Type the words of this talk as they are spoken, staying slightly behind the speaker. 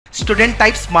Student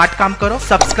type smart काम करो,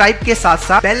 subscribe के साथ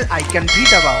साथ बेल आइकन भी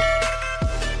दबाओ।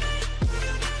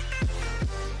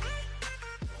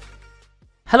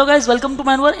 Hello guys, welcome to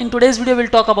Manoeuvre. In today's video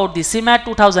we'll talk about the CMAT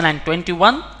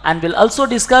 2021 and we'll also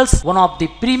discuss one of the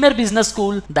premier business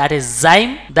school, that is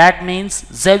XIME, that means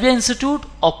Xavier Institute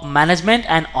of Management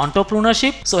and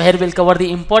Entrepreneurship. So here we'll cover the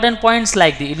important points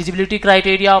like the eligibility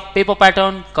criteria, paper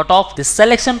pattern, cutoff, the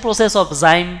selection process of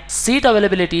XIME, seat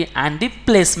availability and the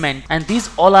placement. And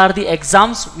these all are the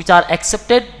exams which are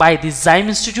accepted by the XIME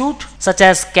Institute, such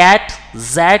as CLAT,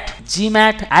 DU-JAT,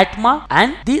 GMAT, ATMA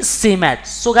and the CMAT.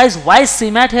 So guys, why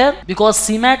CMAT here? Because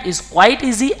CMAT is quite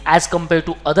easy as compared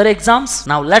to other exams.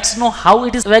 Now let's know how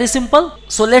it is. Very simple.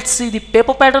 So let's see the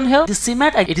paper pattern here. The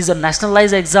CMAT, it is a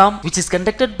nationalized exam which is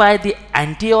conducted by the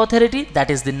NTA authority, that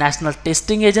is the National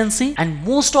Testing Agency, and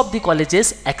most of the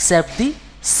colleges accept the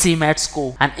CMAT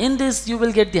score, and in this you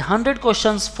will get the 100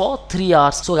 questions for 3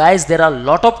 hours. So guys, there are a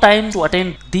lot of time to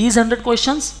attend these 100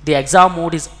 questions. The exam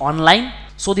mode is online.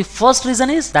 So the first reason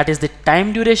is that is the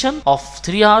time duration of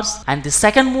 3 hours, and the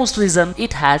second most reason,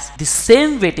 it has the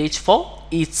same weightage for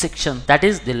each section, that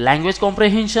is the language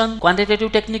comprehension,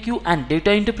 quantitative technique and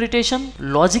data interpretation,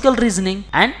 logical reasoning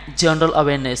and general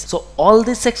awareness. So all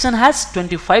this section has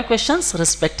 25 questions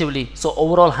respectively. So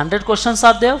overall 100 questions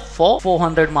are there for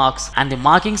 400 marks, and the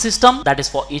marking system, that is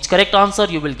for each correct answer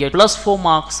you will get plus 4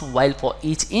 marks, while for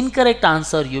each incorrect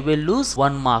answer you will lose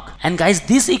 1 mark. And guys,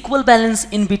 this equal balance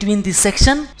in between the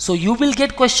section, so you will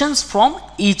get questions from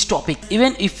each topic.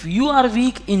 Even if you are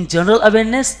weak in general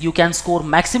awareness, you can score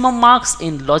maximum marks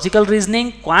in logical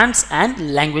reasoning, quants and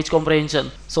language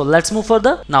comprehension. So let's move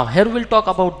further. Now here we'll talk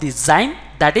about the XIME,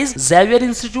 that is Xavier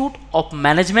Institute of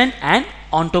Management and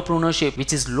Entrepreneurship,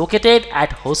 which is located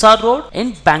at Hosar Road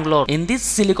in Bangalore, in this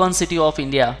Silicon City of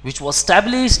India, which was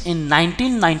established in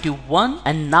 1991,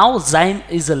 and now XIME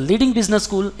is a leading business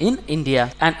school in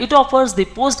India, and it offers the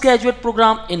postgraduate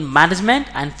program in management,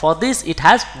 and for this it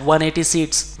has 180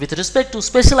 seats with respect to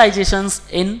specializations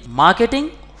in marketing,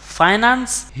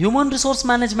 finance, human resource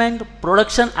management,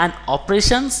 production and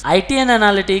operations, IT and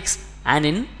analytics, and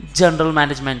in general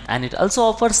management. And it also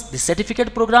offers the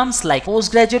certificate programs like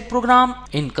postgraduate program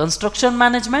in construction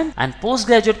management and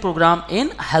postgraduate program in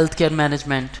healthcare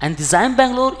management. And the XIME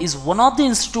Bangalore is one of the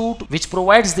institute which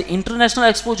provides the international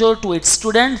exposure to its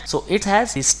students, so it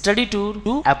has the study tour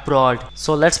to abroad.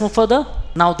 So let's move further.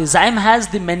 Now the XIME has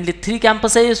the mainly 3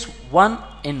 campuses, one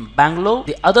in Bangalore,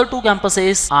 the other 2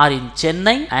 campuses are in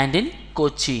Chennai and in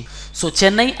Kochi. So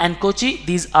Chennai and Kochi,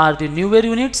 these are the newer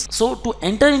units. So to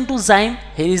enter into XIME,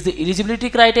 here is the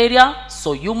eligibility criteria.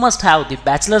 So you must have the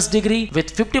bachelor's degree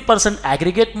with 50%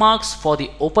 aggregate marks for the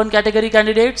open category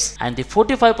candidates and the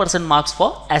 45% marks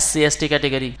for SC/ST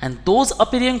category. And those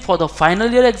appearing for the final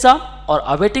year exam or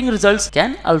awaiting results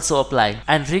can also apply.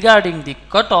 And regarding the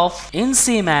cutoff in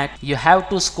CMAT, you have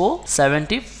to score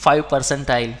 75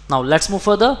 percentile. Now let's move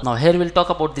further. Now here we'll talk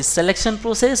about the selection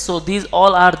process. So these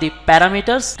all are the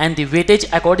parameters and the weightage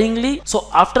accordingly. So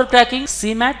after cracking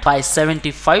CMAT by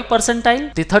 75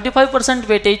 percentile, the 35%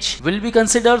 weightage will be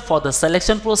considered for the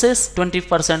selection process,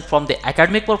 20% from the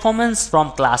academic performance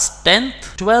from class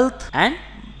 10th, 12th and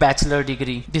bachelor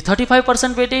degree, the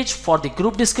 35% weightage for the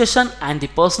group discussion and the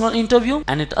personal interview,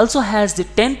 and it also has the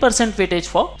 10% weightage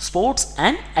for sports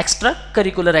and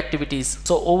extracurricular activities.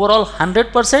 So overall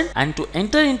 100%, and to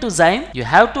enter into XIME you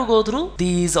have to go through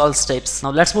these all steps.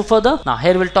 Now let's move further. Now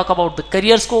here we'll talk about the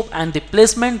career scope and the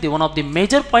placement, the one of the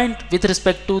major point with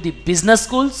respect to the business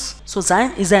schools. So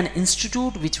XIME is an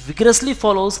institute which vigorously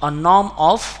follows a norm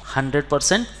of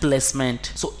 100%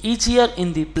 placement. So each year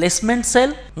in the placement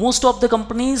cell, most of the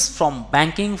companies from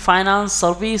banking, finance,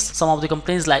 service, some of the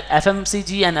companies like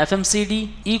FMCG and FMCD,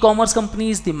 e-commerce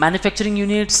companies, the manufacturing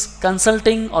units,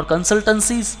 consulting or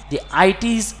consultancies, the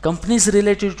ITs, companies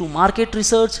related to market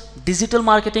research, digital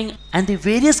marketing, and the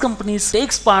various companies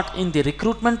takes part in the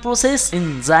recruitment process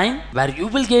in XIME, where you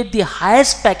will get the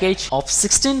highest package of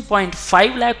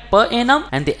 16.5 lakh per annum,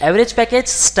 and the average package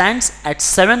stands at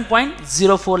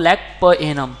 7.04 lakh per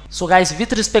annum. So guys,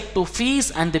 with respect to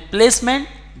fees and the placement,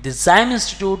 the XIME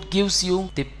Institute gives you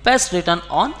the best return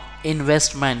on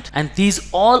investment, and these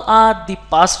all are the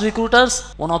past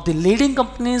recruiters. One of the leading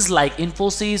companies like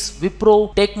Infosys,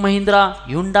 Wipro, Tech Mahindra,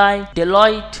 Hyundai,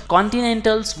 Deloitte,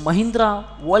 Continentals, Mahindra,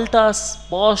 Voltas,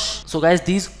 Bosch. So guys,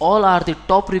 these all are the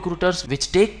top recruiters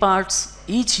which take parts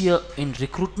each year in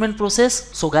recruitment process.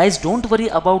 So guys, don't worry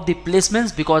about the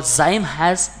placements because XIME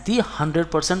has the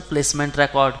 100% placement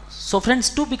record. So friends,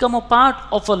 to become a part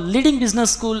of a leading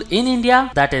business school in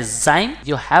India, that is XIME,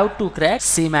 you have to crack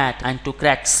CMAT. And to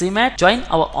crack CMAT, join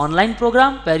our online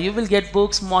program where you will get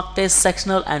books, mock tests,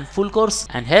 sectional and full course.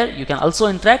 And here you can also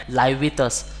interact live with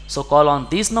us. So call on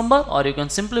this number or you can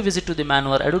simply visit to the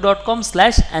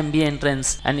manoeuvre.com/MBA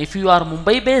entrance. And if you are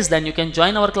Mumbai based, then you can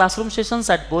join our classroom sessions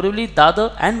at Borivali,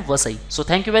 DADAR and VASAI. So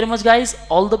thank you very much guys.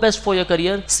 All the best for your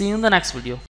career. See you in the next video.